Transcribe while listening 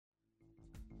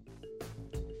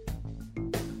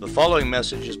The following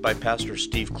message is by Pastor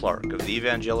Steve Clark of the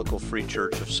Evangelical Free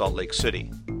Church of Salt Lake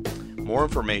City. More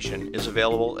information is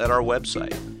available at our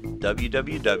website,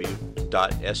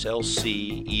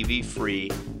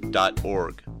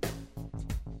 www.slcevfree.org.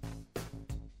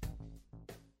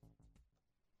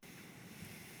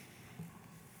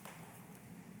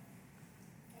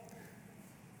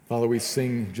 Father, we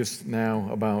sing just now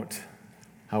about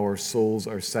how our souls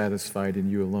are satisfied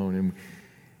in you alone, and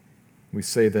we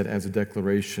say that as a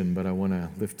declaration, but I want to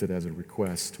lift it as a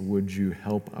request. Would you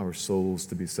help our souls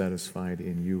to be satisfied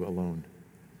in you alone?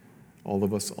 All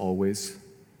of us, always.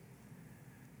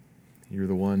 You're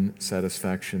the one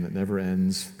satisfaction that never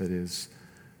ends, that is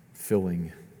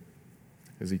filling,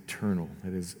 is eternal,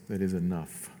 that is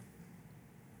enough.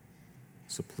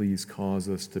 So please cause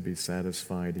us to be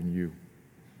satisfied in you.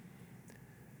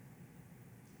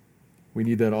 We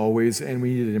need that always, and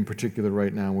we need it in particular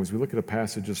right now. As we look at a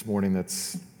passage this morning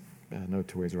that's, no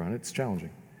two ways around it, it's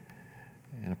challenging.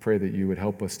 And I pray that you would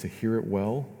help us to hear it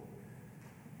well,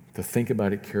 to think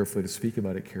about it carefully, to speak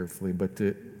about it carefully, but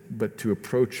to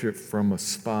approach it from a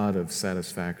spot of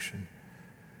satisfaction,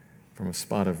 from a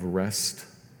spot of rest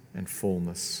and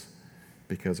fullness,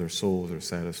 because our souls are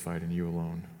satisfied in you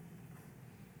alone.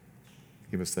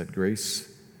 Give us that grace,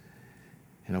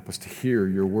 and help us to hear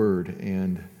your word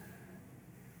and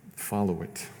follow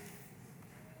it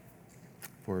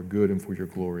for our good and for your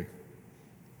glory.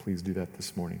 Please do that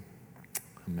this morning.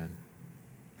 Amen.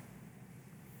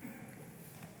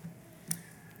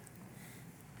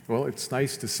 Well, it's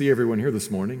nice to see everyone here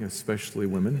this morning, especially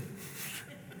women.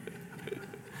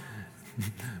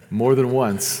 More than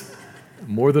once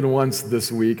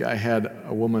this week, I had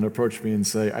a woman approach me and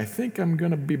say, I think I'm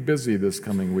going to be busy this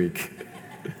coming week.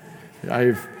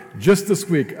 Just this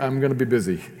week, I'm going to be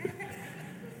busy.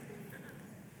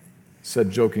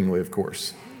 Said jokingly, of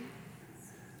course.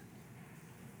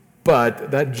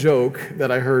 But that joke that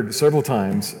I heard several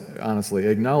times, honestly,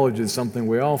 acknowledges something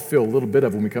we all feel a little bit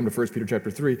of when we come to 1 Peter chapter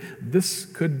 3. This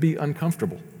could be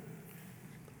uncomfortable.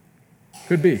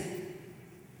 Could be.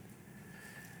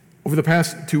 Over the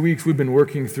past 2 weeks, we've been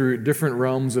working through different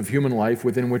realms of human life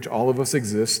within which all of us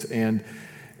exist and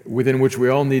within which we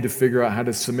all need to figure out how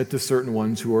to submit to certain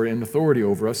ones who are in authority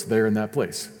over us there in that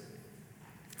place.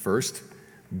 First,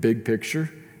 big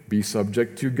picture, be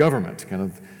subject to government, kind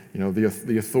of,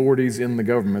 the authorities in the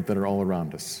government that are all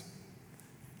around us.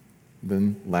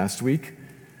 Then last week,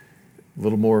 a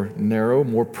little more narrow,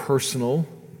 more personal,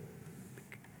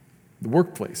 the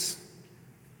workplace.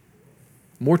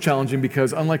 More challenging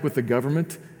because unlike with the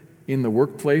government, in the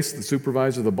workplace, the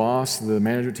supervisor, the boss, the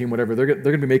management team, whatever, they're going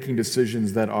to be making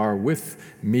decisions that are with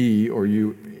me or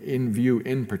you in view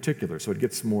in particular, so it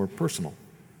gets more personal.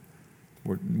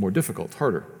 More difficult,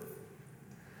 harder.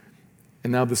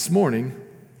 And now this morning,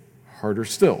 harder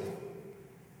still.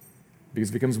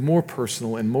 Because it becomes more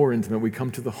personal and more intimate. We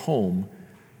come to the home,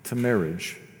 to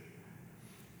marriage.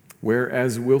 Where,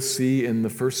 as we'll see in the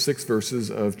first 6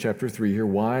 verses of chapter 3 here,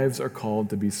 wives are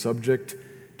called to be subject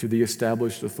to the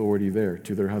established authority there,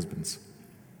 to their husbands.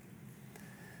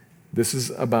 This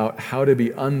is about how to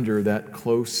be under that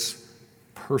close,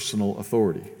 personal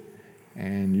authority.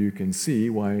 And you can see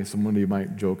why somebody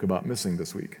might joke about missing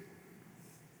this week.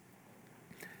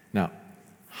 Now,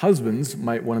 husbands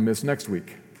might want to miss next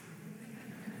week,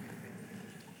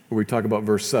 where we talk about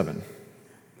verse 7,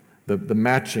 the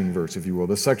matching verse, if you will,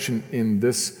 the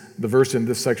verse in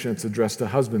this section that's addressed to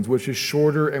husbands, which is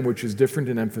shorter and which is different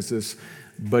in emphasis,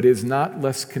 but is not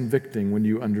less convicting when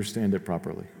you understand it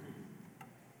properly.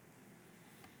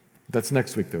 That's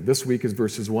next week, though. This week is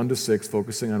verses 1 to 6,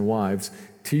 focusing on wives,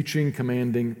 teaching,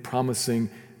 commanding, promising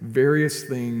various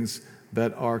things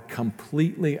that are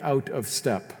completely out of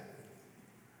step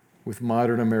with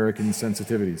modern American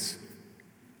sensitivities,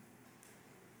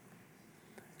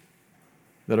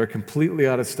 that are completely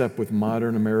out of step with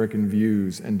modern American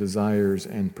views and desires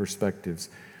and perspectives.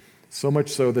 So much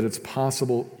so that it's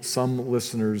possible some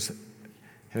listeners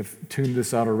have tuned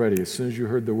this out already. As soon as you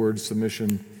heard the word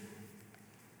submission,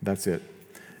 that's it.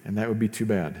 And that would be too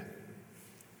bad.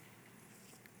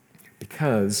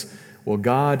 Because,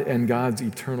 God and God's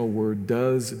eternal word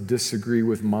does disagree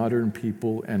with modern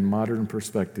people and modern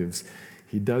perspectives.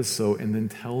 He does so and then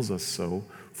tells us so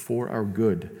for our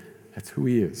good. That's who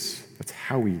he is. That's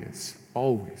how he is,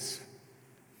 always.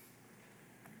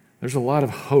 There's a lot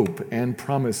of hope and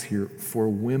promise here for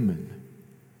women.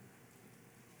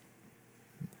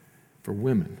 For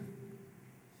women.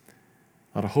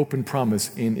 A lot of hope and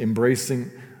promise in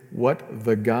embracing what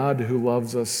the God who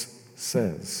loves us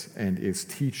says and is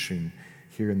teaching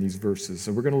here in these verses.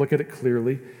 So we're going to look at it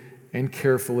clearly and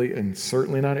carefully, and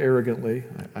certainly not arrogantly,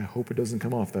 I hope it doesn't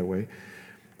come off that way,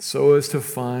 so as to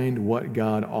find what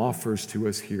God offers to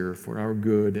us here for our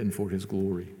good and for His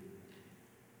glory,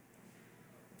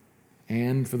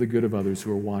 and for the good of others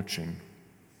who are watching.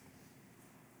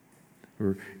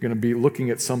 We're going to be looking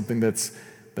at something that's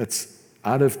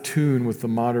out of tune with the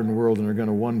modern world and are going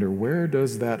to wonder, where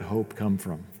does that hope come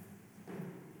from?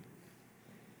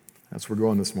 That's where we're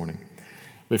going this morning.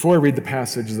 Before I read the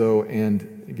passage, though,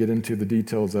 and get into the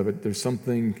details of it, there's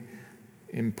something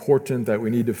important that we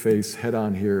need to face head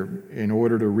on here in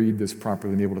order to read this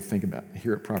properly and be able to think about,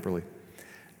 hear it properly.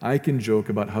 I can joke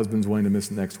about husbands wanting to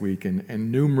miss next week,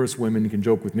 and numerous women can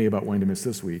joke with me about wanting to miss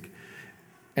this week.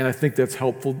 And I think that's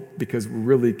helpful because we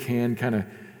really can kind of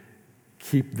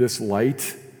keep this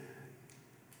light,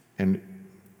 and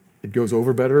it goes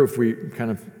over better if we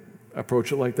kind of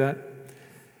approach it like that.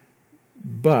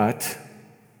 But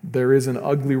there is an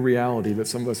ugly reality that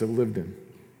some of us have lived in.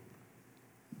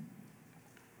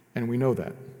 And we know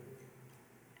that.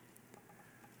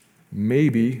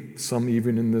 Maybe some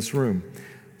even in this room.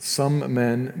 Some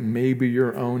men, maybe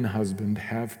your own husband,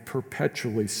 have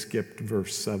perpetually skipped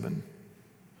verse 7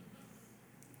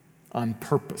 on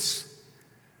purpose,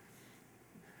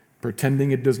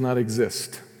 pretending it does not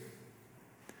exist,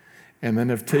 and then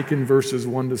have taken verses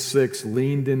 1 to 6,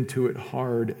 leaned into it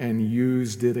hard, and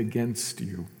used it against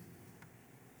you.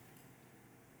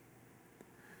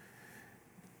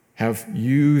 Have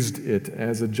used it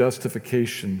as a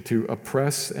justification to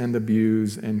oppress and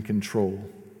abuse and control.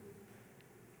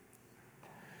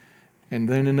 And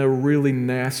then in a really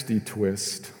nasty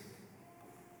twist,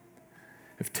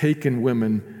 have taken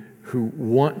women who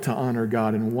want to honor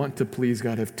God and want to please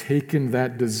God, have taken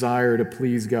that desire to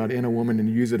please God in a woman and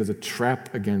use it as a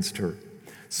trap against her,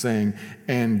 saying,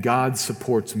 and God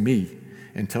supports me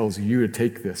and tells you to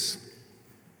take this.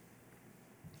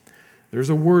 There's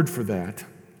a word for that.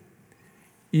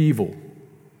 Evil.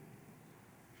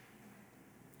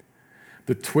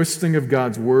 The twisting of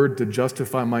God's word to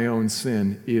justify my own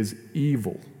sin is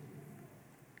evil.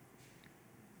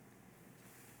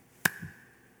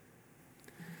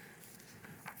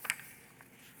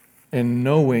 And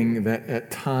knowing that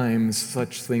at times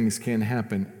such things can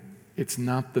happen, it's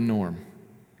not the norm.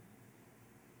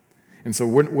 And so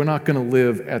we're not going to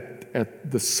live at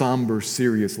the somber,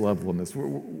 serious level in this.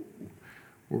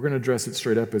 We're going to address it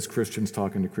straight up as Christians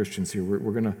talking to Christians here. We're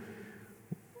going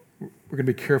to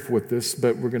be careful with this,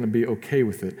 but we're going to be okay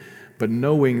with it. But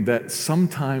knowing that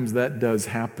sometimes that does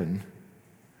happen,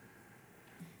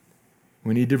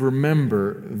 we need to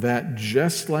remember that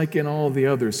just like in all the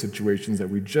other situations that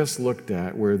we just looked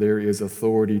at where there is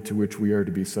authority to which we are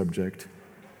to be subject,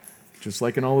 just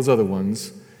like in all those other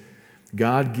ones,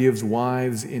 God gives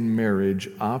wives in marriage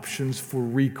options for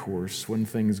recourse when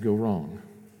things go wrong.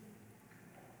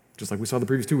 Just like we saw the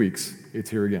previous 2 weeks,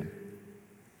 it's here again.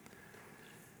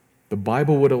 The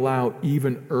Bible would allow,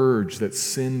 even urge, that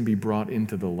sin be brought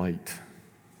into the light.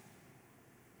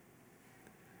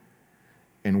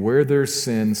 And where there's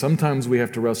sin, sometimes we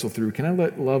have to wrestle through, can I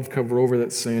let love cover over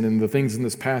that sin? And the things in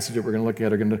this passage that we're going to look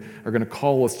at are going to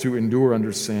call us to endure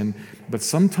under sin. But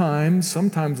sometimes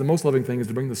the most loving thing is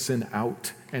to bring the sin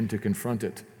out and to confront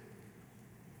it.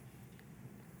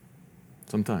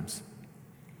 Sometimes.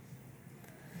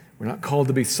 We're not called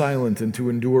to be silent and to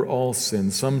endure all sin.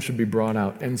 Some should be brought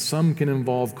out, and some can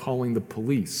involve calling the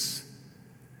police,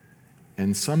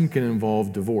 and some can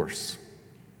involve divorce.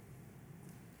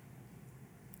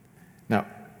 Now,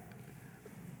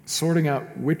 sorting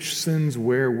out which sins,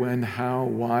 where, when, how,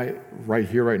 why, right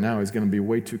here, right now is going to be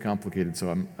way too complicated,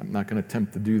 so I'm not going to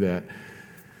attempt to do that.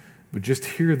 But just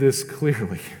hear this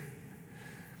clearly.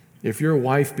 If your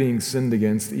wife being sinned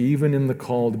against, even in the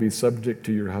call to be subject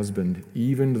to your husband,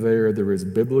 even there is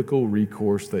biblical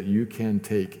recourse that you can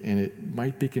take. And it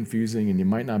might be confusing and you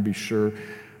might not be sure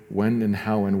when and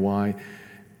how and why.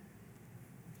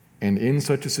 And in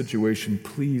such a situation,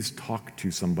 please talk to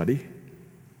somebody.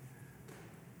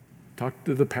 Talk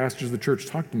to the pastors of the church.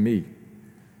 Talk to me.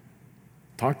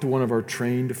 Talk to one of our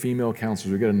trained female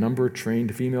counselors. We've got a number of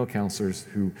trained female counselors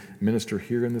who minister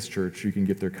here in this church. You can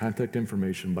get their contact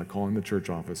information by calling the church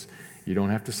office. You don't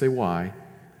have to say why,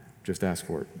 just ask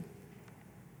for it.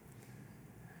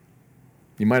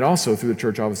 You might also, through the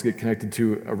church office, get connected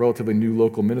to a relatively new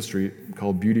local ministry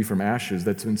called Beauty from Ashes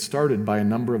that's been started by a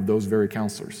number of those very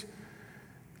counselors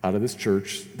out of this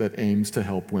church that aims to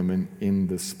help women in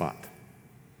this spot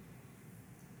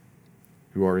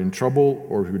who are in trouble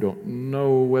or who don't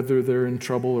know whether they're in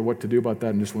trouble or what to do about that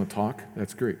and just want to talk.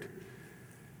 That's great.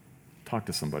 Talk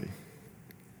to somebody.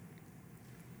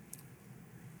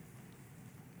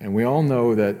 And we all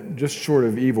know that just short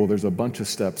of evil, there's a bunch of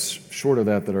steps short of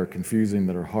that are confusing,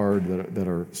 that are hard, that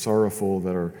are sorrowful,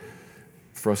 that are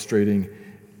frustrating,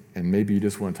 and maybe you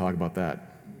just want to talk about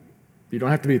that. You don't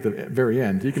have to be at the very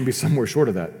end. You can be somewhere short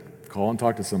of that. Call and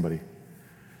talk to somebody.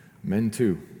 Men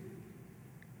too.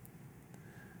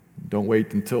 Don't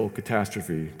wait until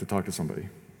catastrophe to talk to somebody.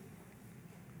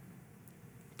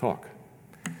 Talk.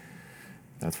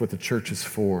 That's what the church is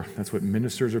for. That's what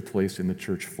ministers are placed in the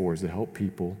church for, is to help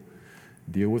people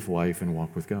deal with life and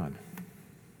walk with God.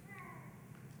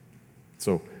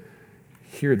 So,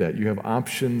 hear that. You have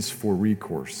options for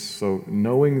recourse. So,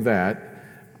 knowing that,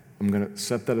 I'm going to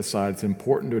set that aside. It's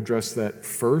important to address that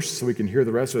first so we can hear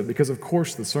the rest of it, because, of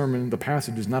course, the sermon, the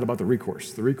passage is not about the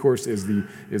recourse. The recourse is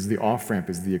the off-ramp,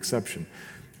 is the exception.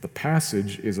 The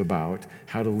passage is about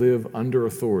how to live under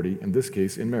authority, in this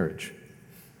case, in marriage.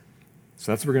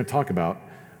 So that's what we're going to talk about.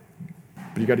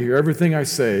 But you got to hear everything I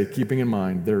say, keeping in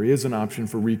mind there is an option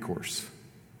for recourse.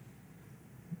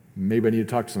 Maybe I need to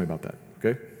talk to somebody about that,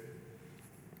 okay?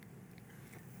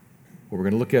 What we're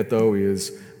going to look at, though, is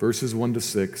verses 1 to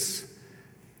 6.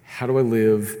 How do I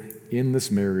live in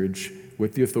this marriage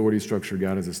with the authority structure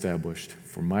God has established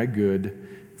for my good,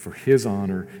 for His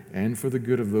honor, and for the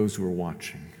good of those who are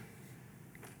watching?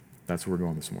 That's where we're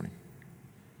going this morning.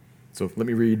 So let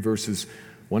me read verses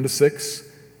 1 to 6,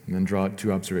 and then draw out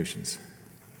two observations.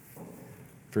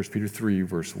 1 Peter 3,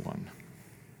 verse 1.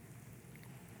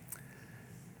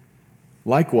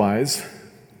 Likewise,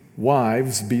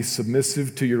 wives, be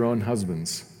submissive to your own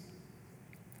husbands,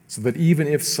 so that even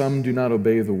if some do not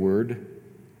obey the word,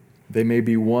 they may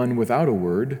be won without a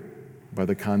word by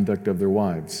the conduct of their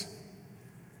wives,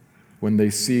 when they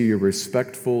see your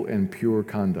respectful and pure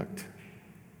conduct.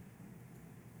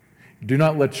 Do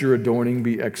not let your adorning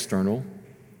be external,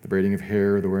 the braiding of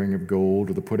hair, the wearing of gold,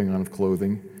 or the putting on of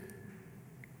clothing,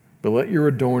 but let your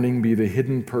adorning be the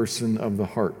hidden person of the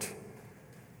heart,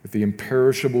 with the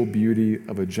imperishable beauty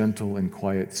of a gentle and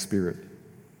quiet spirit,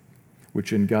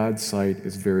 which in God's sight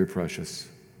is very precious.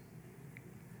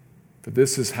 For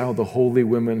this is how the holy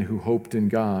women who hoped in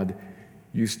God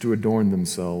used to adorn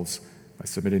themselves, by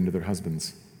submitting to their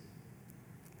husbands,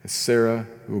 as Sarah,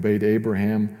 who obeyed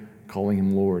Abraham, calling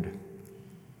him Lord.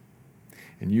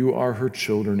 And you are her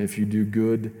children if you do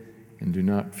good and do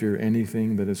not fear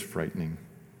anything that is frightening.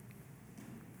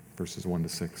 Verses 1 to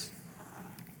 6.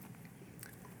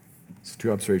 So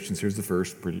two observations. Here's the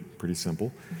first, pretty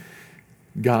simple.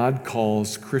 God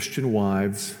calls Christian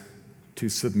wives to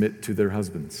submit to their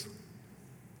husbands.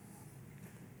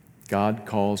 God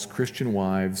calls Christian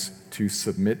wives to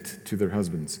submit to their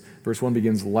husbands. Verse 1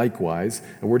 begins, likewise.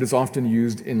 A word is often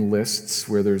used in lists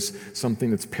where there's something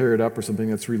that's paired up or something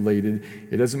that's related.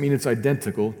 It doesn't mean it's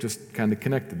identical, just kind of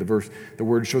connected. The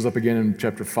word shows up again in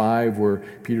chapter 5 where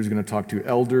Peter's going to talk to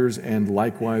elders and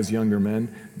likewise younger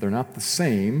men. They're not the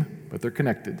same, but they're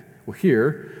connected. Well,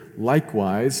 here,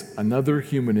 likewise, another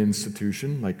human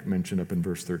institution, like mentioned up in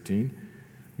verse 13,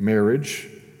 marriage,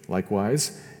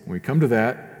 likewise. When we come to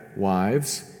that,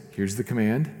 wives, here's the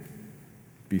command,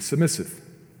 be submissive.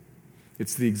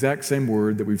 It's the exact same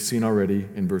word that we've seen already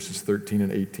in verses 13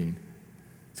 and 18.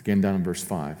 It's again down in verse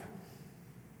 5.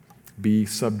 Be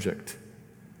subject.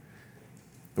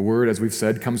 The word, as we've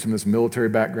said, comes from this military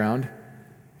background,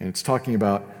 and it's talking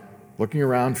about looking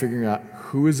around, figuring out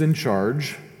who is in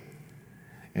charge,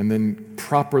 and then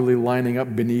properly lining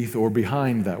up beneath or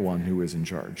behind that one who is in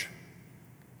charge.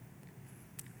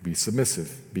 Be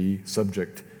submissive, be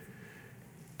subject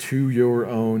to your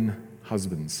own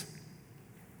husbands.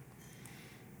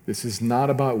 This is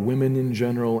not about women in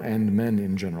general and men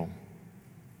in general.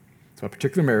 It's about a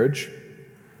particular marriage,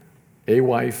 a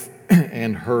wife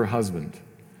and her husband.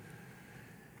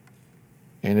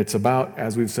 And it's about,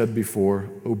 as we've said before,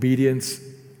 obedience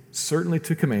certainly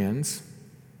to commands,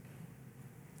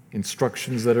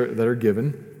 instructions that are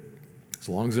given, as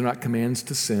long as they're not commands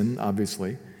to sin,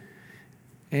 obviously.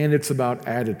 And it's about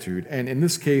attitude. And in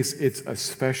this case, it's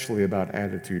especially about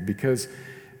attitude, because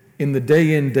in the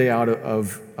day in, day out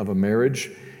of a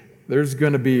marriage, there's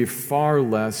going to be far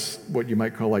less what you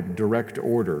might call like direct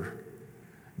order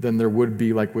than there would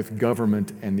be like with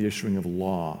government and the issuing of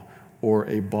law, or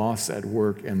a boss at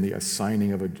work and the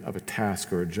assigning of a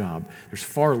task or a job. There's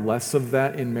far less of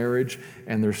that in marriage,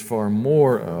 and there's far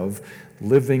more of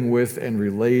living with and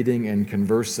relating and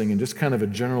conversing and just kind of a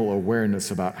general awareness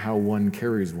about how one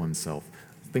carries oneself,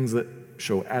 things that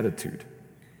show attitude.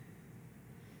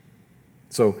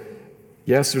 So,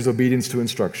 yes, there's obedience to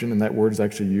instruction, and that word is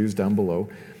actually used down below.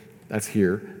 That's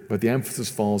here. But the emphasis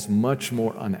falls much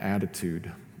more on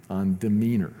attitude, on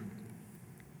demeanor.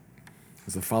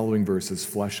 as the following verses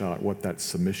flesh out what that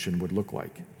submission would look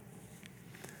like.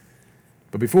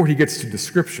 But before he gets to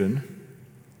description,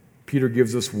 Peter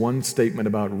gives us one statement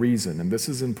about reason, and this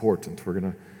is important. We're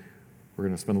going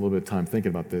to spend a little bit of time thinking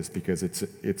about this because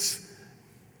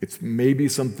it's maybe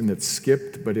something that's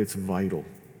skipped, but it's vital.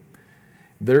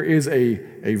 There is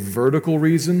a vertical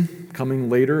reason coming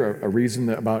later, a reason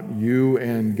about you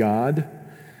and God,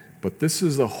 but this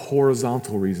is a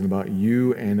horizontal reason about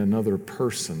you and another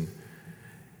person.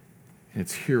 And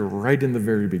it's here right in the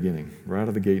very beginning, right out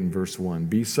of the gate in verse 1.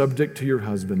 Be subject to your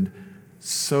husband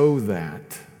so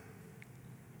that,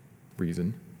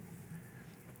 reason,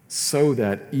 so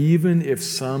that even if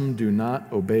some do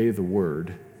not obey the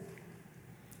word,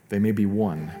 they may be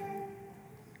won.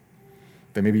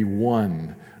 They may be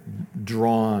won,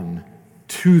 drawn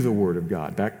to the word of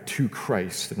God, back to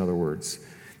Christ, in other words.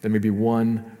 They may be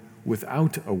won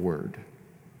without a word.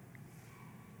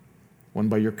 Won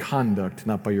by your conduct,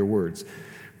 not by your words.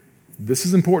 This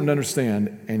is important to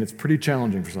understand, and it's pretty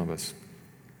challenging for some of us.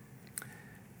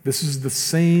 This is the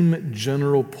same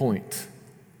general point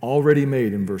already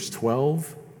made in verse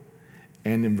 12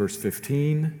 and in verse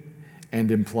 15 and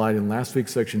implied in last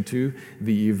week's section 2,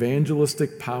 the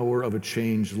evangelistic power of a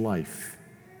changed life.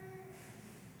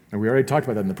 And we already talked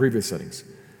about that in the previous settings.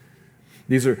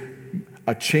 These are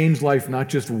a changed life, not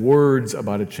just words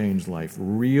about a changed life.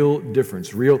 Real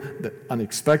difference, real,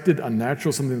 unexpected,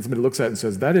 unnatural, something that somebody looks at and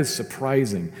says, that is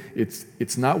surprising.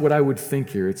 It's not what I would think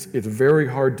here. It's very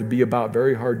hard to be about,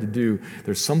 very hard to do.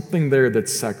 There's something there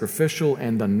that's sacrificial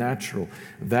and unnatural.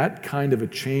 That kind of a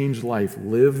changed life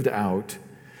lived out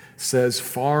says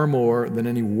far more than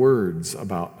any words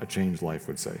about a changed life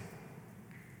would say.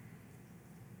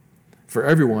 For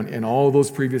everyone in all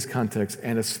those previous contexts,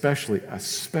 and especially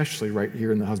right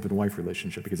here in the husband-wife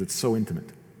relationship, because it's so intimate.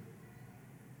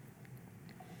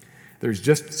 There's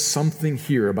just something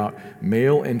here about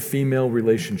male and female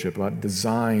relationship, about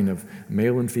design of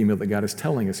male and female that God is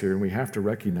telling us here, and we have to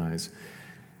recognize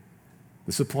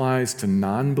this applies to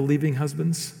non-believing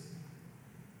husbands.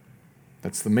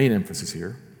 That's the main emphasis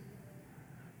here.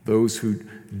 Those who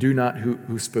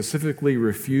who specifically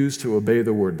refuse to obey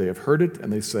the word. They have heard it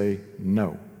and they say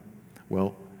no.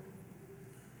 Well,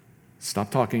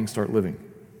 stop talking, start living.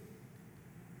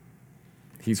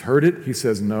 He's heard it, he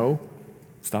says no,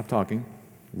 stop talking,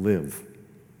 live.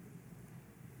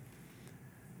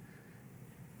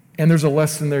 And there's a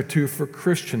lesson there too for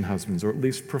Christian husbands, or at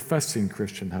least professing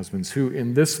Christian husbands, who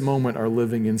in this moment are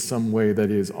living in some way that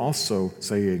is also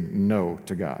saying no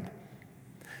to God.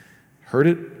 Heard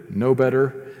it, know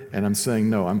better, and I'm saying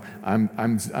no.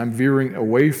 I'm veering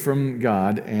away from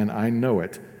God, and I know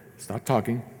it. Stop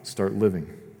talking, start living.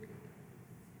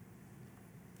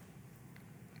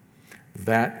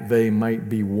 That they might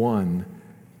be won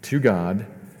to God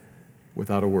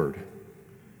without a word.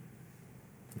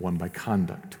 Won by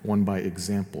conduct, won by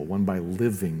example, won by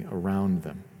living around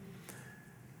them.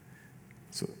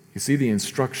 So you see the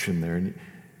instruction there, and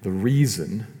the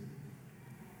reason.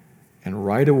 And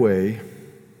right away,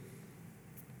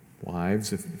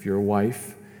 wives, if you're a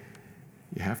wife,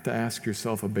 you have to ask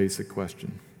yourself a basic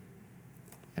question.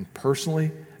 And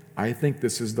personally, I think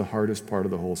this is the hardest part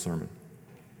of the whole sermon.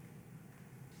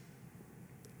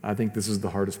 I think this is the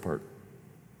hardest part.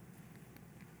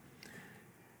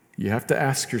 You have to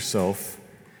ask yourself,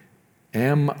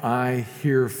 am I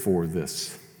here for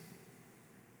this?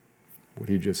 What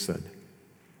he just said.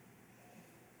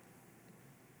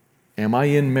 Am I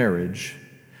in marriage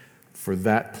for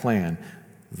that plan,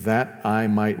 that I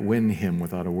might win him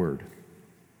without a word?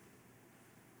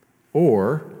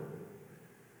 Or,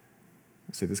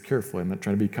 I say this carefully, I'm not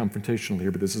trying to be confrontational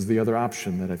here, but this is the other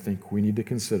option that I think we need to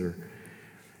consider.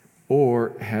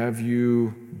 Or have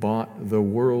you bought the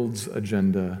world's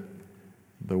agenda,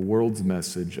 the world's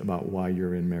message about why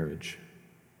you're in marriage?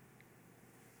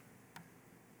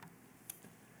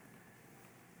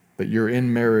 That you're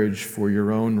in marriage for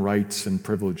your own rights and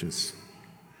privileges.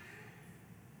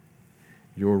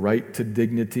 Your right to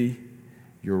dignity,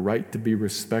 your right to be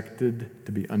respected,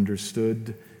 to be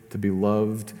understood, to be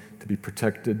loved, to be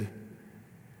protected,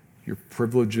 your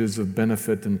privileges of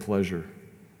benefit and pleasure,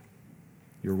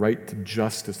 your right to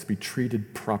justice, to be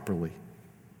treated properly.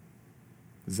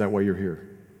 Is that why you're here?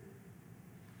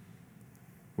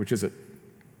 Which is it?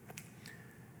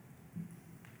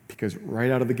 Because right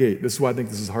out of the gate, this is why I think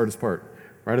this is the hardest part.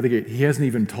 Right out of the gate, he hasn't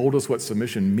even told us what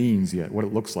submission means yet, what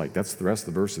it looks like. That's the rest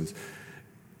of the verses.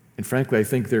 And frankly, I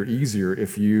think they're easier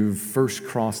if you've first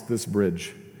crossed this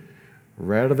bridge.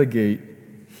 Right out of the gate,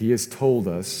 he has told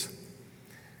us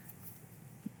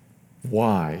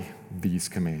why these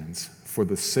commands. For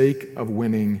the sake of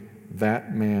winning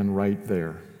that man right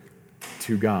there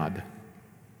to God.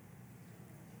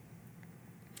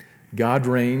 God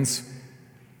reigns,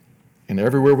 and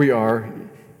everywhere we are,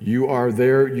 you are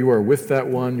there, you are with that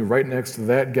one, you're right next to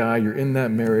that guy, you're in that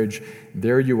marriage,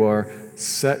 there you are,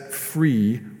 set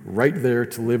free right there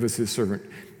to live as his servant.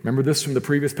 Remember this from the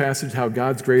previous passage, how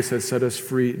God's grace has set us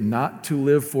free not to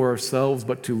live for ourselves,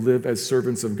 but to live as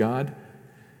servants of God?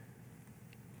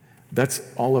 That's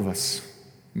all of us,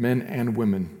 men and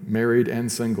women, married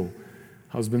and single,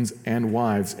 husbands and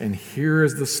wives. And here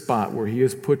is the spot where he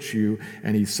has put you,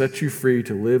 and he set you free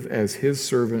to live as his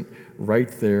servant right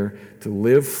there, to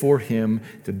live for him,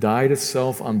 to die to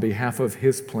self on behalf of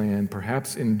his plan,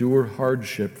 perhaps endure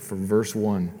hardship for verse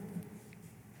 1.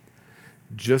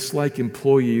 Just like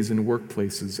employees in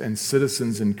workplaces and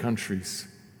citizens in countries.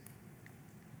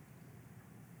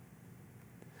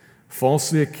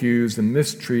 Falsely accused and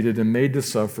mistreated and made to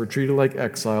suffer, treated like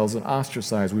exiles and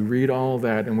ostracized. We read all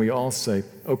that and we all say,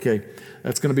 okay,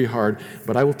 that's going to be hard,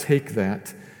 but I will take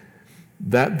that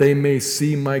they may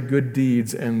see my good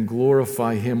deeds and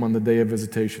glorify him on the day of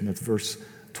visitation. That's verse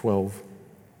 12.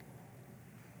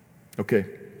 Okay,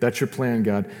 that's your plan,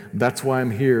 God. That's why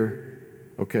I'm here.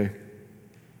 Okay.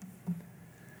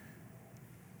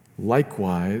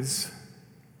 Likewise,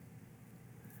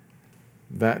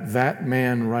 that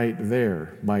man right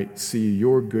there might see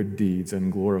your good deeds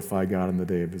and glorify God on the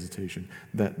day of visitation.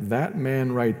 That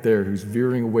man right there who's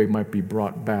veering away might be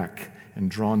brought back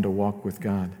and drawn to walk with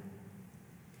God.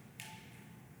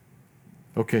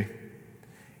 Okay,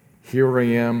 here I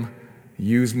am.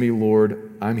 Use me,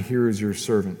 Lord. I'm here as your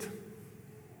servant.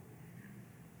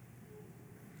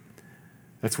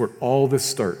 That's where all this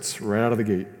starts, right out of the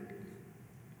gate.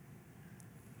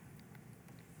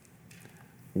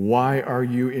 Why are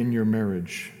you in your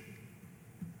marriage?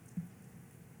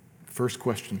 First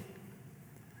question.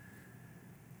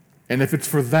 And if it's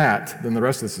for that, then the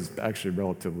rest of this is actually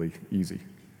relatively easy.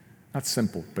 Not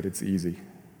simple, but it's easy.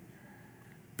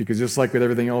 Because just like with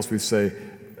everything else we say,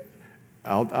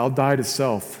 I'll die to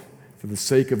self for the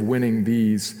sake of winning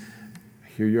these.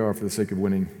 Here you are for the sake of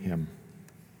winning him.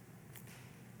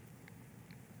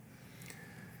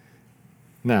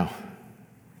 Now,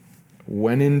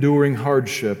 when enduring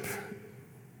hardship,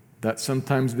 that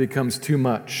sometimes becomes too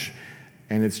much,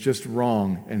 and it's just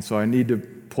wrong. And so I need to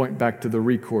point back to the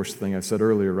recourse thing I said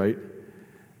earlier, right?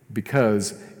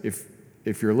 Because if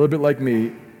you're a little bit like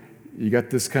me, you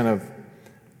got this kind of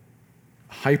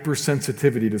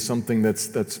hypersensitivity to something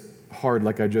that's hard,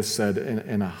 like I just said,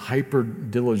 and a hyper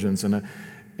diligence, and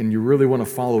you really want to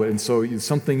follow it. And so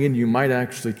something in you might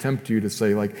actually tempt you to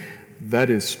say, like,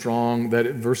 that is strong. That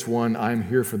verse 1, I'm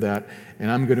here for that, and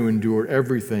I'm going to endure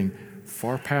everything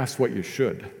far past what you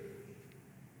should.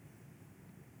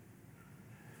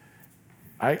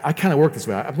 I kind of work this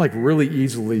way. I'm like really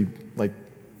easily like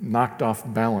knocked off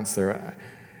balance there.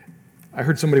 I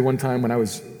heard somebody one time when I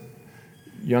was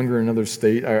younger in another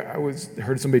state, I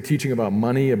heard somebody teaching about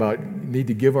money, about need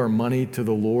to give our money to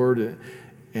the Lord,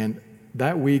 and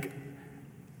that week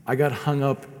I got hung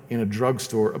up in a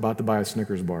drugstore about to buy a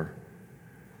Snickers bar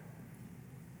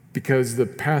because the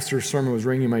pastor's sermon was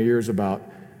ringing in my ears about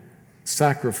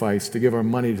sacrifice to give our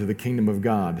money to the kingdom of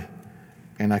God,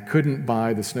 and I couldn't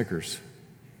buy the Snickers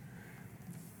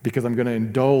because I'm going to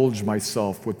indulge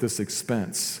myself with this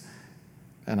expense.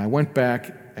 And I went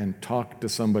back and talked to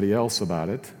somebody else about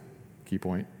it, key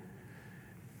point,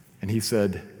 and he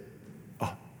said,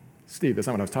 oh, Steve, that's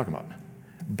not what I was talking about.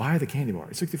 Buy the candy bar,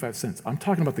 it's 65 cents. I'm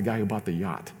talking about the guy who bought the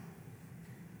yacht.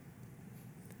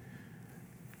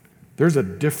 There's a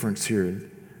difference here.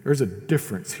 There's a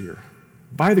difference here.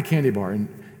 Buy the candy bar and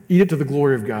eat it to the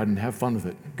glory of God and have fun with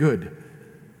it. Good.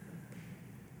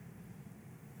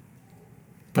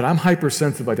 But I'm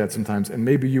hypersensitive like that sometimes, and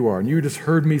maybe you are. And you just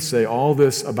heard me say all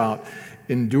this about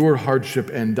endure hardship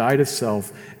and die to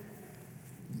self.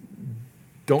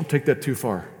 Don't take that too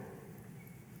far.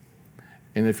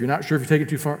 And if you're not sure if you take it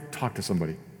too far, talk to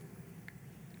somebody.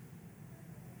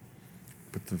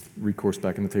 Put the recourse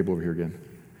back on the table over here again.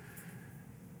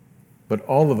 But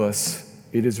all of us,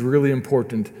 it is really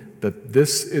important that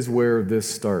this is where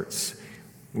this starts.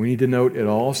 We need to note it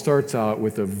all starts out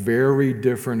with a very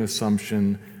different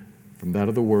assumption from that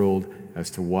of the world as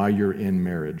to why you're in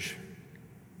marriage.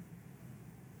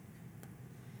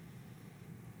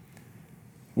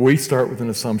 We start with an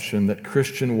assumption that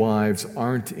Christian wives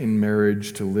aren't in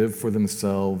marriage to live for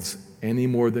themselves any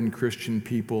more than Christian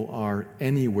people are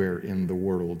anywhere in the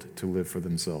world to live for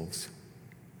themselves.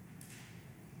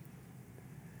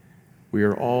 We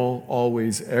are all,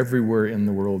 always, everywhere in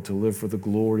the world to live for the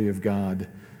glory of God,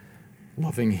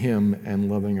 loving Him and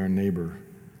loving our neighbor.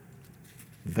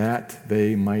 that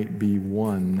they might be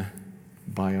won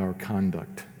by our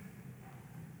conduct.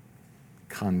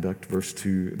 Conduct, verse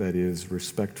 2, that is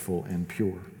respectful and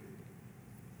pure.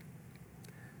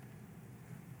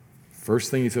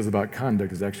 First thing he says about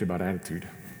conduct is actually about attitude.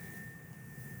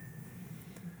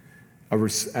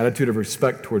 Attitude of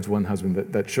respect towards one husband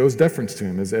that shows deference to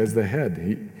him as the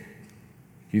head.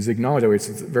 He's acknowledged that way. It's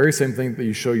the very same thing that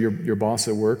you show your boss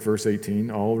at work, verse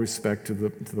 18, all respect to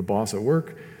the boss at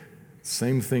work.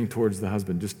 Same thing towards the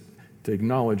husband, just to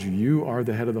acknowledge you are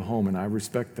the head of the home, and I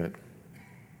respect that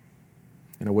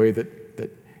in a way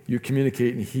that you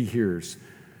communicate and he hears.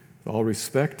 All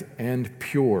respect and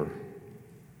pure,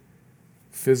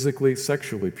 physically,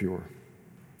 sexually pure,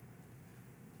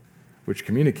 which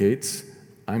communicates,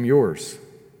 I'm yours.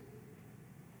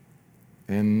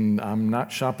 And I'm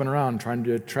not shopping around trying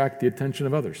to attract the attention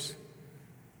of others,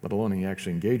 let alone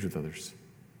actually engage with others.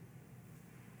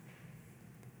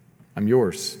 I'm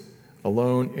yours,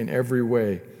 alone in every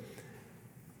way,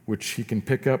 which he can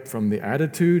pick up from the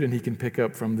attitude and he can pick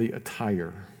up from the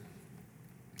attire,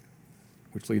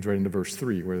 which leads right into verse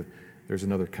 3, where there's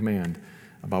another command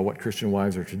about what Christian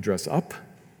wives are to dress up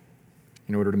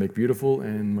in order to make beautiful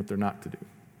and what they're not to do.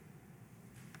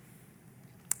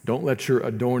 Don't let your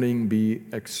adorning be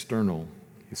external,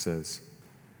 he says.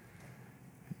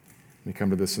 We come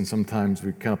to this, and sometimes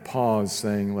we kind of pause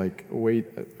saying, like, wait,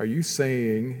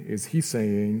 is he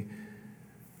saying,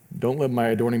 don't let my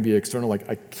adorning be external, like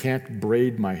I can't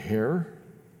braid my hair?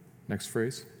 Next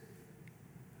phrase.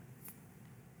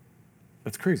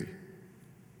 That's crazy.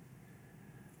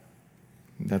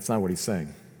 That's not what he's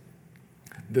saying.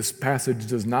 This passage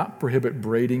does not prohibit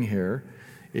braiding hair.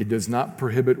 It does not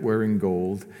prohibit wearing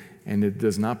gold, and it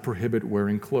does not prohibit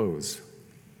wearing clothes.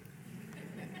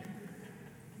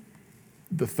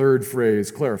 The third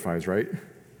phrase clarifies, right?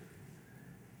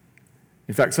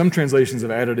 In fact, some translations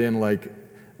have added in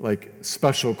like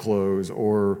special clothes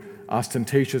or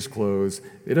ostentatious clothes.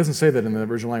 It doesn't say that in the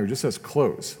original language. It just says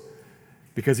clothes,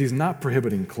 because he's not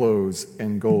prohibiting clothes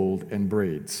and gold and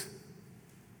braids.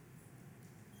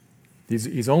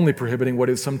 He's only prohibiting what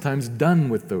is sometimes done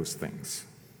with those things.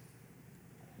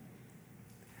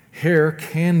 Hair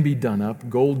can be done up,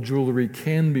 gold jewelry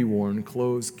can be worn,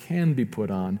 clothes can be put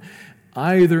on,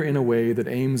 either in a way that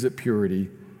aims at purity,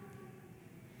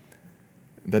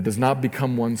 that does not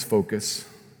become one's focus,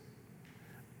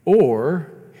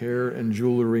 or hair and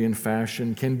jewelry and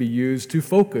fashion can be used to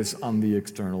focus on the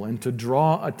external and to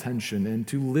draw attention and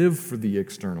to live for the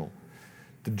external,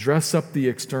 to dress up the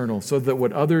external so that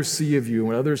what others see of you,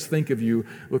 what others think of you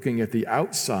looking at the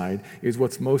outside is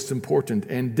what's most important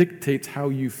and dictates how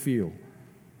you feel,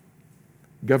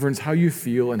 governs how you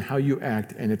feel and how you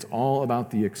act, and it's all about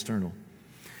the external.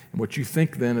 And what you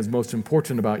think then is most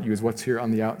important about you is what's here on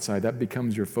the outside. That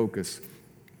becomes your focus.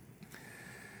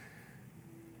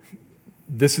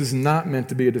 This is not meant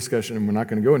to be a discussion, and we're not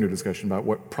going to go into a discussion about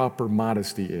what proper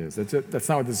modesty is. That's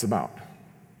not what this is about.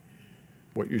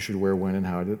 What you should wear, when, and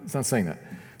how. It's not saying that.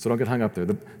 So don't get hung up there.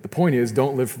 The point is,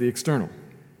 don't live for the external.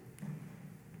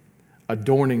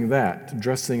 Adorning that,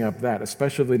 dressing up that,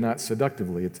 especially not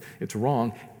seductively, it's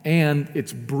wrong, and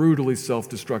it's brutally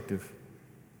self-destructive.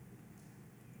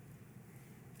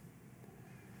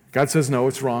 God says no,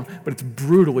 it's wrong, but it's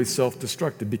brutally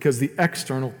self-destructive because the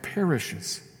external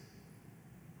perishes.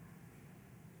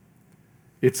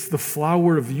 It's the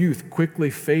flower of youth quickly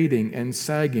fading and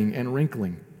sagging and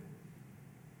wrinkling.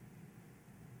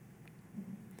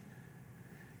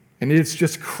 And it's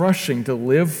just crushing to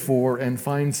live for and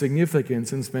find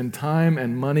significance and spend time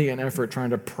and money and effort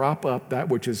trying to prop up that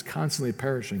which is constantly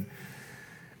perishing.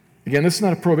 Again, this is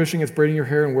not a prohibition against braiding your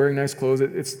hair and wearing nice clothes.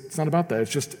 It's not about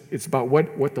that. It's about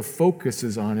what the focus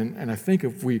is on. And I think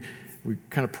if we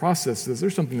kind of process this,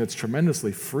 there's something that's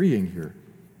tremendously freeing here.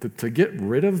 To get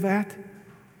rid of that,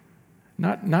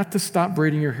 not to stop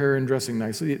braiding your hair and dressing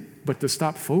nicely, but to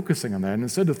stop focusing on that. And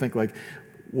instead to think like,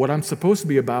 what I'm supposed to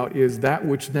be about is that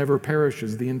which never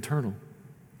perishes, the internal.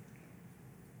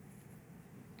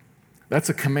 That's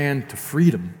a command to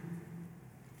freedom.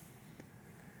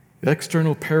 The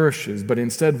external perishes, but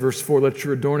instead, verse 4, let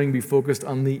your adorning be focused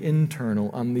on the internal,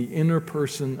 on the inner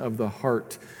person of the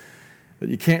heart that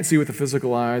you can't see with the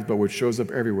physical eyes, but which shows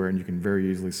up everywhere and you can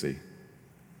very easily see.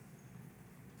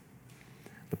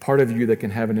 The part of you that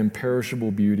can have an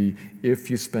imperishable beauty if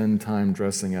you spend time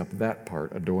dressing up that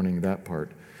part, adorning that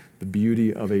part, the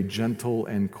beauty of a gentle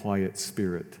and quiet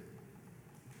spirit,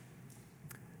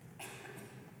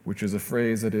 which is a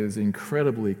phrase that is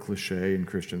incredibly cliche in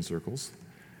Christian circles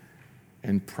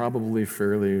and probably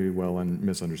fairly well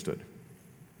misunderstood.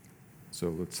 So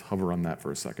let's hover on that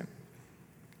for a second.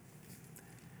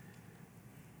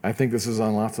 I think this is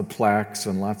on lots of plaques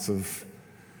and lots of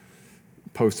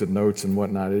Post-it notes and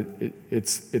whatnot.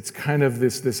 It's kind of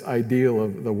this ideal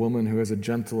of the woman who has a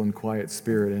gentle and quiet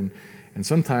spirit. And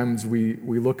sometimes we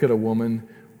look at a woman,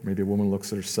 maybe a woman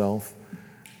looks at herself,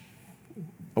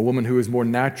 a woman who is more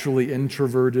naturally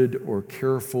introverted or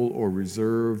careful or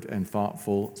reserved and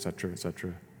thoughtful, etc., etc.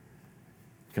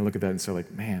 You can look at that and say,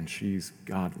 like, man, she's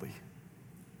godly.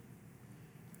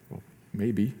 Well,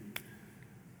 maybe.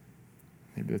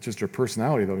 Maybe that's just her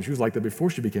personality, though. She was like that before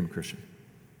she became a Christian.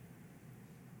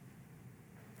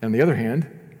 On the other hand,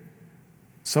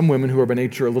 some women who are by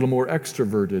nature a little more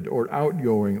extroverted or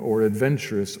outgoing or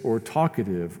adventurous or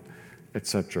talkative,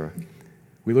 etc.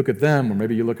 We look at them, or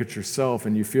maybe you look at yourself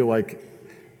and you feel like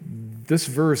this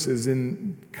verse is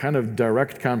in kind of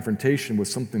direct confrontation with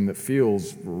something that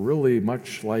feels really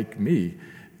much like me.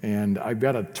 And I've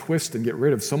got to twist and get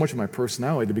rid of so much of my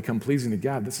personality to become pleasing to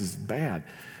God. This is bad.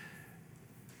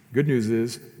 Good news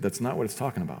is that's not what it's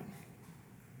talking about.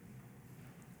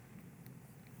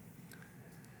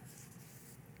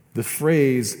 The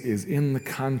phrase is in the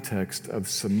context of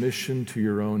submission to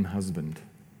your own husband,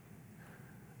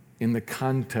 in the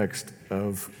context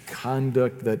of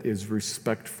conduct that is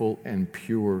respectful and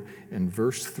pure. And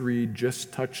verse 3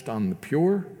 just touched on the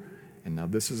pure, and now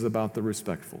this is about the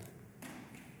respectful.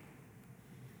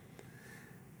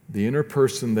 The inner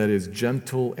person that is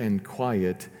gentle and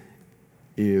quiet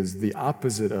is the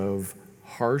opposite of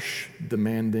harsh,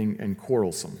 demanding, and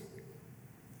quarrelsome.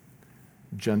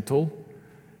 Gentle,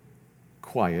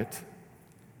 quiet,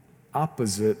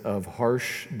 opposite of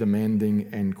harsh, demanding,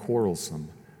 and quarrelsome.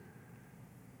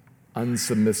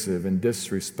 Unsubmissive and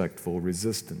disrespectful,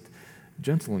 resistant.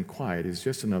 Gentle and quiet is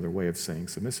just another way of saying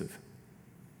submissive.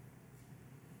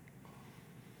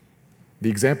 The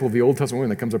example of the Old Testament women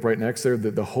that comes up right next there,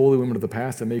 the holy women of the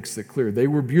past, that makes it clear. They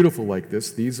were beautiful like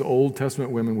this. These Old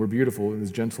Testament women were beautiful in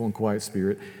this gentle and quiet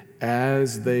spirit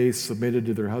as they submitted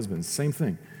to their husbands. Same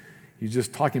thing. He's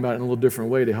just talking about it in a little different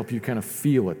way to help you kind of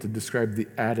feel it, to describe the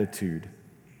attitude.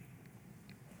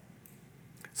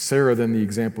 Sarah, then, the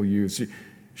example used,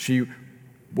 she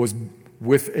was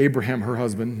with Abraham, her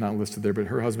husband, not listed there, but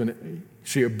her husband.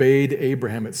 She obeyed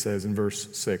Abraham, it says in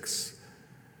verse 6.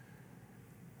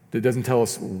 It doesn't tell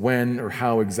us when or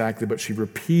how exactly, but she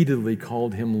repeatedly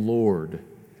called him Lord,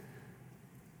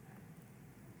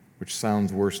 which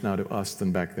sounds worse now to us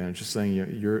than back then. It's just saying,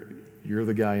 you're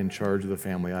the guy in charge of the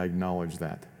family. I acknowledge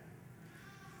that.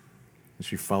 And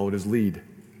she followed his lead,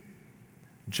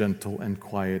 gentle and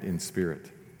quiet in spirit.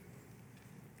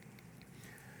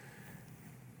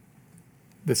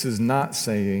 This is not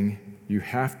saying you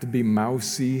have to be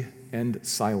mousy and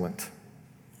silent.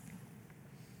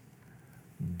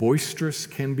 Boisterous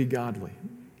can be godly.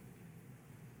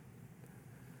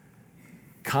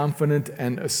 Confident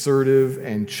and assertive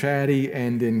and chatty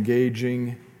and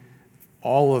engaging,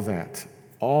 all of that,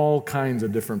 all kinds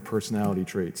of different personality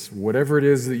traits, whatever it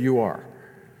is that you are,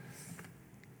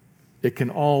 it can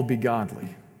all be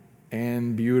godly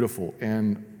and beautiful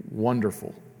and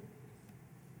wonderful.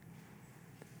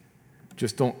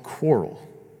 Just don't quarrel,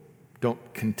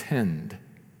 don't contend.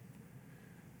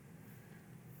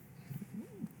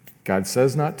 God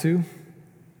says not to,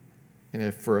 and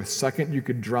if for a second you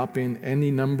could drop in any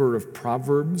number of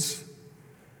Proverbs,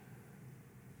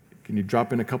 can you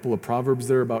drop in a couple of Proverbs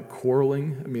there about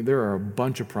quarreling? I mean, there are a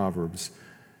bunch of Proverbs.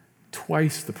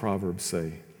 Twice the Proverbs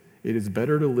say, it is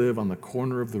better to live on the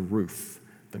corner of the roof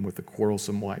than with a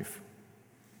quarrelsome wife.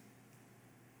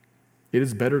 It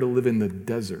is better to live in the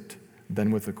desert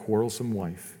than with a quarrelsome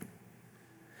wife.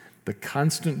 The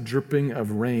constant dripping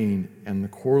of rain and the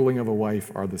quarreling of a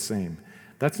wife are the same.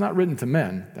 That's not written to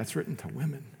men, that's written to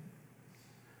women.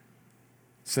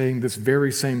 Saying this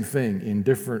very same thing in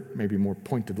different, maybe more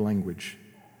pointed language.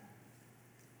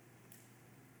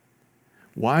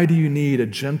 Why do you need a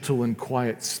gentle and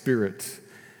quiet spirit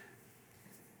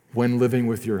when living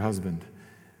with your husband?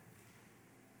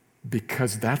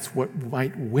 Because that's what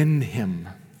might win him.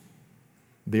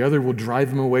 The other will drive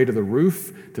him away to the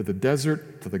roof, to the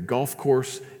desert, to the golf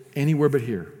course, anywhere but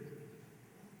here.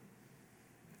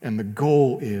 And the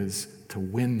goal is to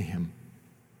win him.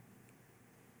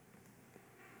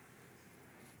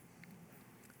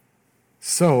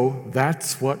 So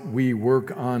that's what we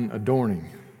work on adorning.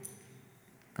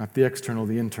 Not the external,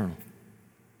 the internal.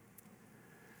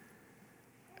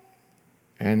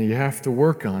 And you have to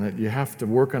work on it. You have to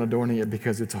work on adorning it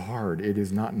because it's hard. It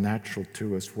is not natural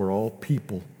to us. We're all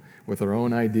people with our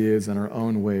own ideas and our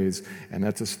own ways. And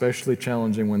that's especially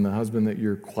challenging when the husband that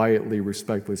you're quietly,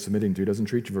 respectfully submitting to doesn't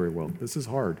treat you very well. This is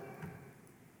hard.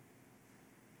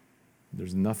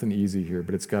 There's nothing easy here,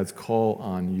 but it's God's call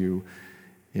on you.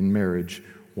 in marriage,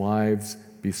 wives,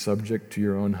 be subject to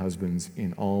your own husbands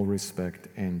in all respect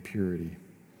and purity.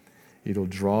 It'll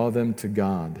draw them to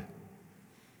God.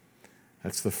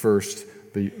 That's the first,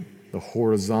 the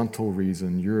horizontal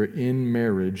reason. You're in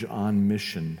marriage on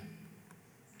mission.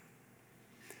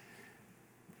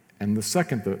 And the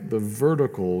second, the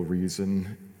vertical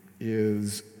reason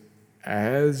is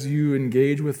as you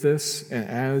engage with this and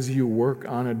as you work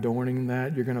on adorning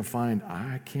that, you're going to find,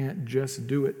 I can't just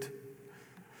do it.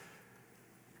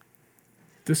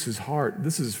 This is hard.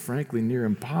 This is frankly near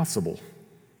impossible.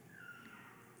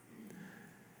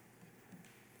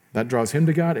 That draws him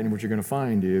to God, and what you're going to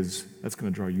find is that's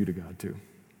going to draw you to God too.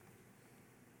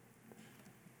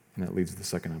 And that leads to the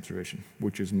second observation,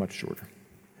 which is much shorter.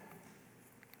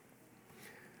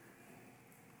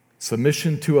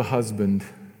 Submission to a husband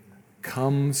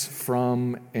comes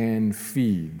from and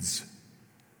feeds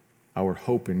our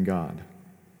hope in God.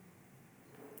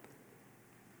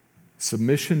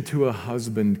 Submission to a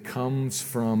husband comes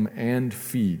from and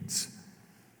feeds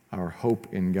our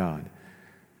hope in God.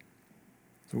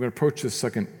 So we're going to approach this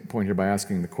second point here by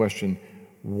asking the question,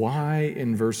 why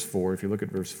in verse 4, if you look at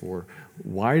verse 4,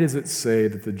 why does it say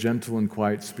that the gentle and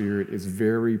quiet spirit is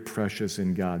very precious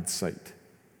in God's sight?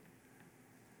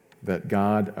 That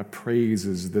God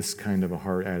appraises this kind of a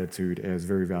heart attitude as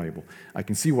very valuable. I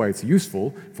can see why it's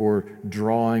useful for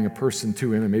drawing a person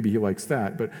to him, and maybe he likes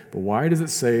that, but why does it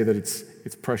say that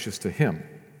it's precious to him?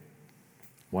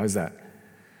 Why is that?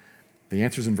 The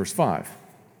answer is in verse 5.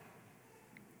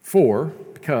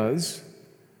 Because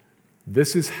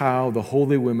this is how the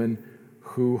holy women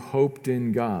who hoped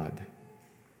in God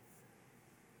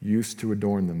used to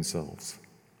adorn themselves.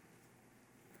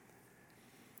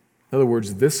 In other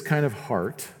words, this kind of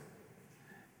heart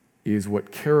is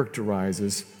what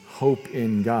characterizes hope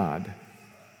in God,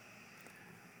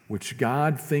 which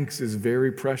God thinks is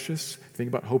very precious. Think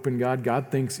about hope in God. God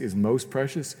thinks is most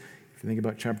precious. If you think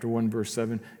about chapter 1, verse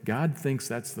 7, God thinks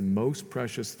that's the most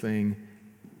precious thing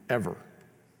ever.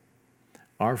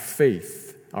 Our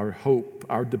faith, our hope,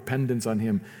 our dependence on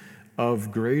Him,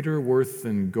 of greater worth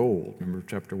than gold. Remember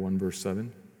chapter 1, verse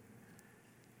 7?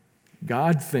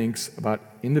 God thinks about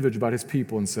His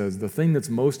people and says, the thing that's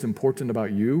most important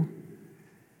about you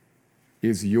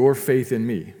is your faith in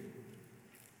me.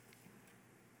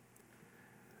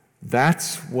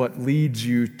 That's what leads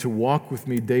you to walk with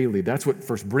me daily. That's what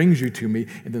first brings you to me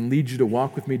and then leads you to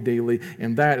walk with me daily.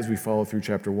 And that, as we follow through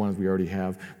chapter 1, as we already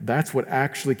have, that's what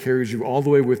actually carries you all the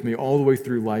way with me, all the way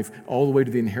through life, all the way to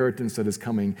the inheritance that is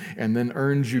coming, and then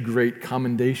earns you great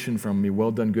commendation from me. Well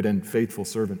done, good and faithful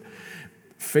servant.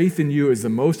 Faith in you is the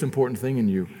most important thing in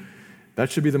you.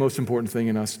 That should be the most important thing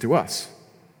in us to us.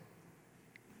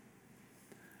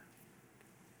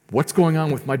 What's going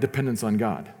on with my dependence on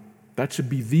God? That should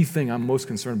be the thing I'm most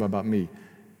concerned about me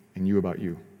and you about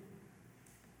you.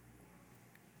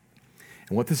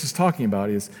 And what this is talking about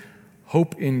is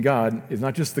hope in God is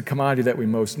not just the commodity that we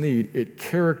most need, it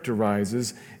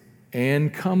characterizes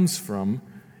and comes from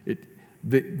it.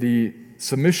 The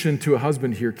submission to a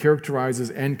husband here characterizes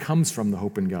and comes from the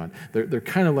hope in God. They're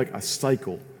kind of like a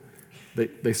cycle.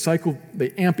 They cycle,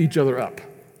 they amp each other up.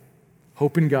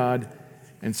 Hope in God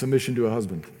and submission to a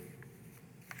husband.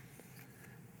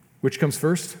 Which comes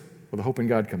first? Well, the hope in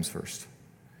God comes first.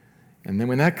 And then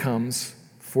when that comes,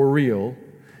 for real,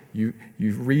 you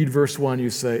read verse 1,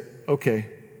 you say, okay,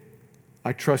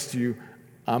 I trust you.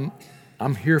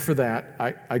 I'm here for that.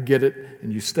 I get it.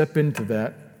 And you step into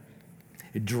that.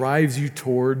 It drives you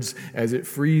towards, as it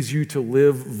frees you to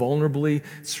live vulnerably,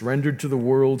 surrendered to the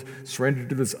world, surrendered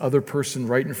to this other person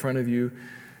right in front of you,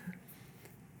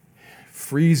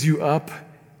 frees you up,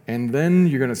 and then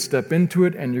you're going to step into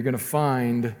it and you're going to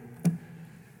find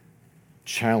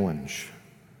challenge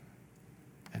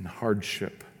and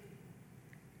hardship.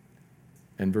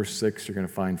 And verse 6, you're going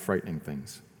to find frightening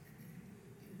things.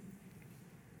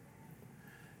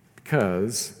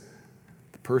 Because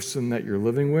the person that you're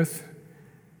living with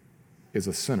is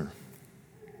a sinner.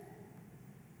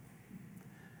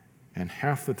 And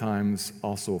half the times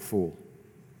also a fool.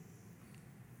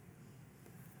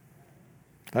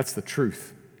 That's the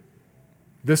truth.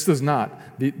 This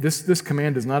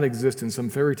command does not exist in some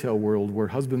fairy tale world where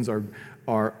husbands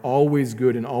are always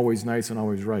good and always nice and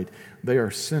always right. They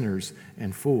are sinners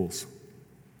and fools.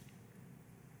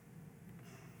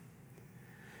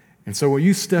 And so when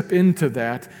you step into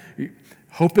that,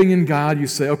 hoping in God, you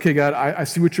say, okay, God, I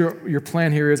see what your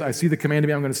plan here is. I see the command of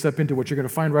me. I'm going to step into. What you're going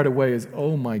to find right away is,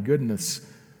 oh my goodness.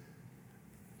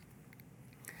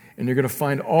 And you're going to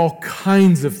find all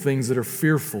kinds of things that are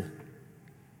fearful.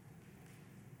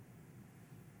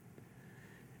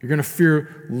 You're going to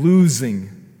fear losing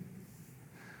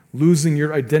losing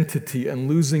your identity and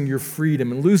losing your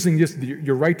freedom and losing just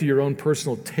your right to your own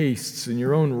personal tastes and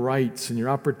your own rights and your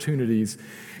opportunities.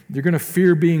 You're going to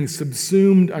fear being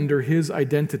subsumed under his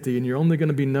identity, and you're only going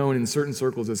to be known in certain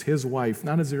circles as his wife,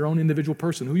 not as your own individual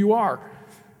person, who you are.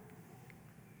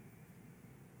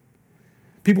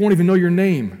 People won't even know your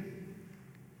name.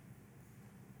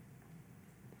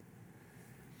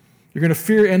 You're going to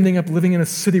fear ending up living in a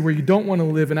city where you don't want to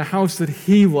live, in a house that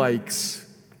he likes.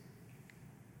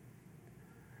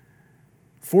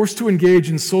 Forced to engage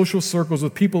in social circles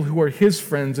with people who are his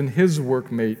friends and his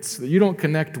workmates that you don't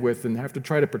connect with and have to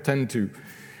try to pretend to.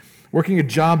 Working a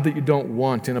job that you don't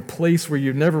want in a place where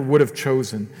you never would have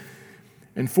chosen.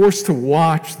 And forced to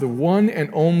watch the one and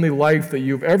only life that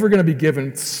you've ever going to be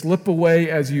given slip away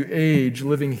as you age,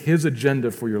 living his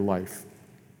agenda for your life.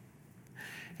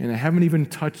 And I haven't even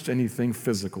touched anything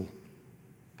physical.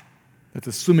 That's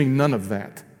assuming none of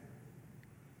that.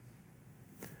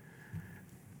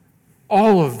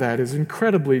 All of that is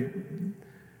incredibly,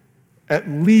 at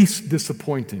least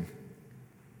disappointing.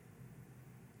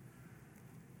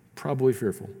 Probably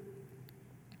fearful.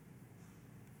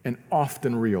 And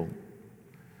often real.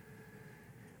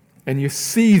 And you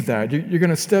see that. You're going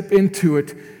to step into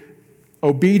it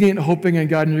obedient, hoping in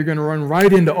God, and you're going to run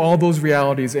right into all those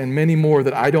realities and many more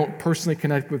that I don't personally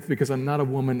connect with because I'm not a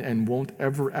woman and won't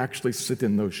ever actually stand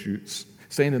in those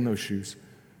shoes.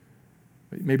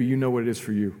 Maybe you know what it is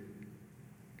for you.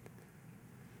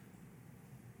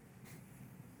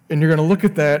 And you're going to look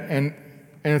at that, and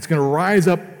it's going to rise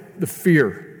up the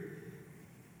fear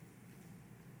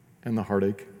and the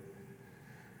heartache.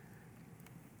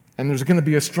 And there's going to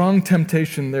be a strong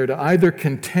temptation there to either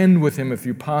contend with him if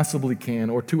you possibly can,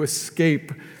 or to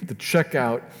escape, to check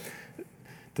out,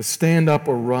 to stand up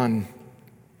or run.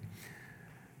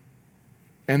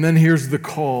 And then here's the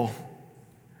call.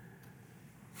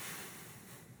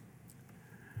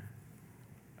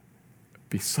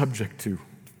 Be subject to.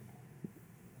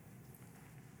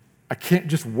 I can't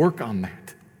just work on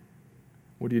that.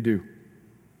 What do?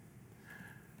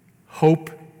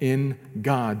 Hope in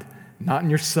God. Not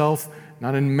in yourself,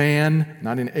 not in man,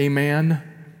 not in a man,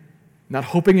 not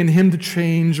hoping in him to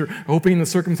change or hoping in the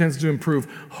circumstances to improve,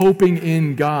 hoping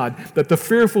in God that the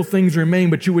fearful things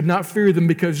remain, but you would not fear them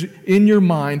because in your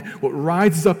mind, what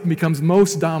rises up and becomes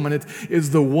most dominant is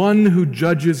the one who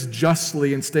judges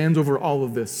justly and stands over all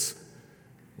of this.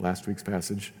 Last week's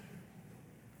passage.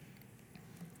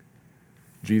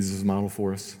 Jesus' model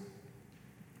for us.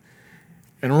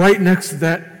 And right next to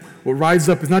that, what rises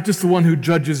up is not just the one who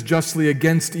judges justly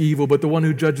against evil, but the one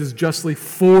who judges justly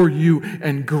for you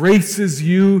and graces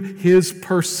you, his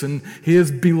person,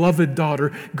 his beloved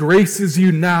daughter, graces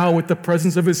you now with the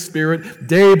presence of his Spirit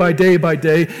day by day by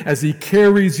day as he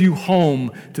carries you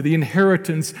home to the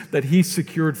inheritance that he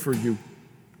secured for you.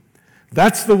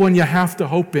 That's the one you have to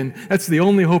hope in. That's the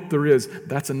only hope there is.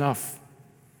 That's enough.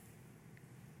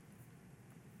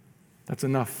 That's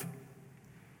enough.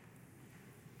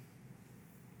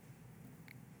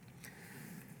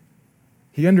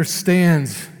 He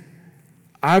understands.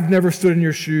 I've never stood in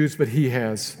your shoes, but he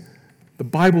has. The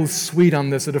Bible is sweet on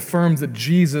this. It affirms that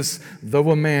Jesus,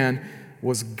 though a man,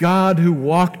 was God who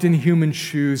walked in human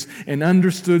shoes and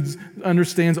understands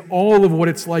all of what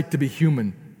it's like to be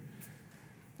human.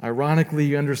 Ironically,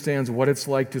 he understands what it's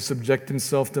like to subject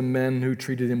himself to men who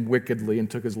treated him wickedly and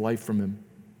took his life from him.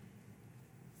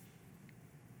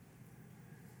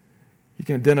 He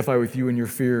can identify with you and your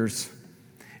fears.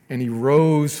 And he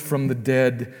rose from the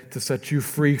dead to set you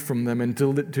free from them and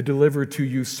to deliver to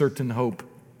you certain hope.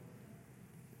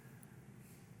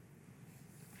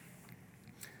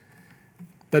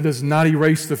 That does not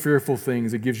erase the fearful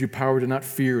things. It gives you power to not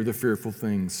fear the fearful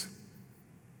things.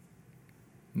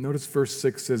 Notice verse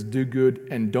 6 says, do good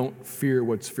and don't fear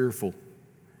what's fearful.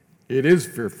 It is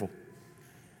fearful.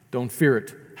 Don't fear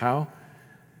it. How?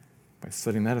 By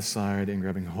setting that aside and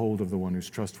grabbing hold of the one who's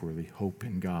trustworthy. Hope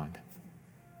in God.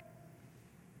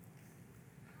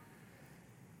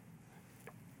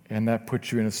 And that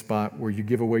puts you in a spot where you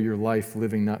give away your life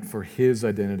living not for his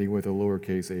identity with a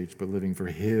lowercase h, but living for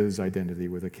his identity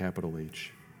with a capital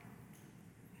H.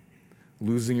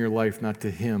 Losing your life not to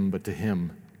him, but to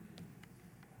him.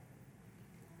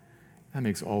 That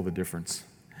makes all the difference.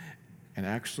 And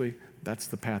actually, that's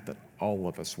the path that all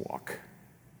of us walk.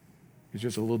 It's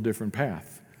just a little different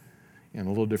path in a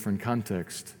little different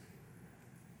context.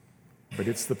 But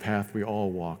it's the path we all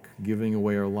walk, giving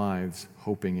away our lives,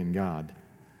 hoping in God,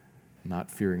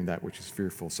 not fearing that which is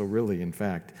fearful. So really, in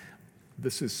fact,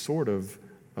 this is sort of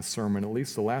a sermon, at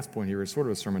least the last point here is sort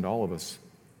of a sermon to all of us.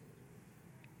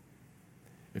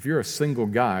 If you're a single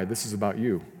guy, this is about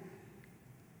you.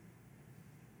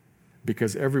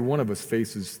 Because every one of us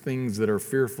faces things that are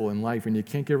fearful in life, and you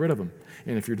can't get rid of them.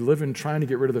 And if you're living trying to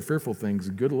get rid of the fearful things,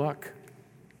 good luck.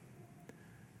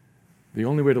 The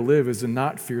only way to live is to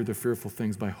not fear the fearful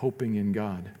things by hoping in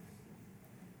God,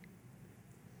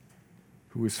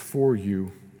 who is for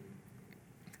you,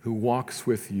 who walks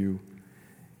with you,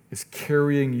 is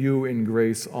carrying you in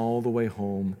grace all the way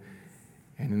home,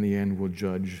 and in the end will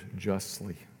judge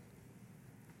justly.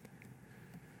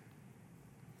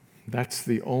 That's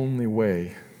the only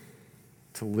way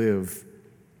to live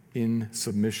in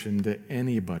submission to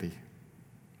anybody.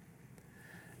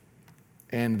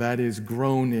 And that is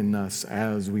grown in us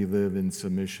as we live in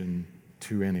submission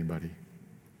to anybody.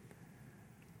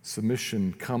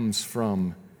 Submission comes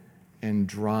from and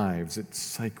drives, it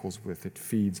cycles with, it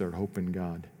feeds our hope in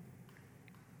God.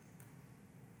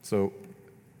 So,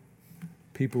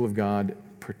 people of God,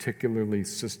 particularly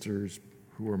sisters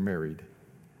who are married,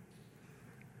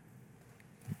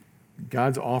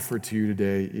 God's offer to you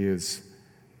today is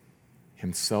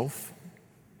Himself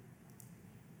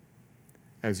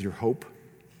as your hope.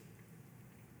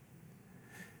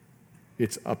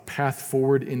 It's a path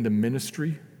forward into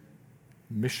ministry,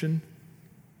 mission,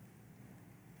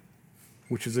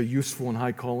 which is a useful and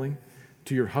high calling,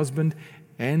 to your husband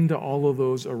and to all of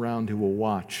those around who will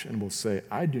watch and will say,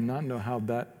 I do not know how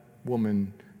that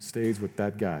woman stays with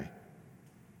that guy.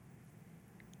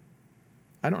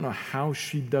 I don't know how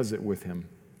she does it with him.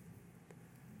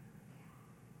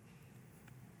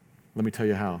 Let me tell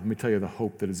you how. Let me tell you the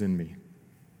hope that is in me.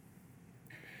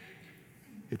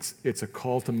 It's a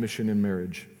call to mission in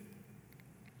marriage.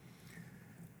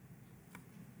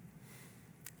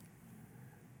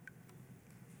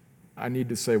 I need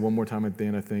to say one more time at the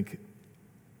end, I think,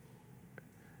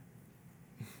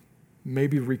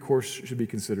 maybe recourse should be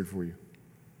considered for you.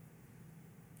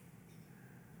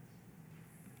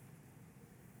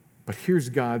 But here's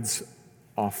God's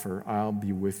offer. I'll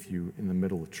be with you in the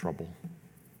middle of trouble.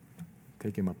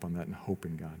 Take Him up on that and hope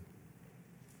in God.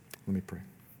 Let me pray.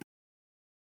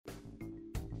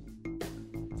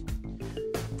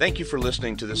 Thank you for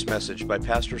listening to this message by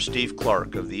Pastor Steve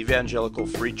Clark of the Evangelical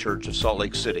Free Church of Salt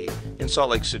Lake City in Salt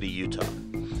Lake City, Utah.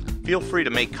 Feel free to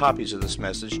make copies of this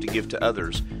message to give to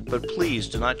others, but please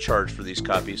do not charge for these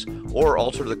copies or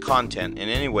alter the content in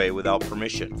any way without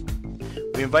permission.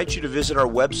 We invite you to visit our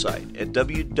website at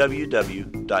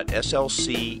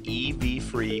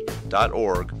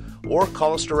www.slcevfree.org or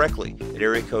call us directly at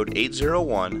area code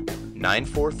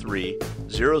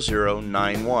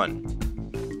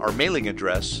 801-943-0091. Our mailing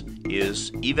address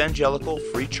is Evangelical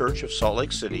Free Church of Salt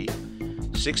Lake City,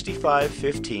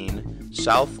 6515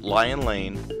 South Lion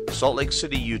Lane, Salt Lake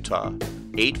City, Utah,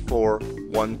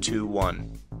 84121.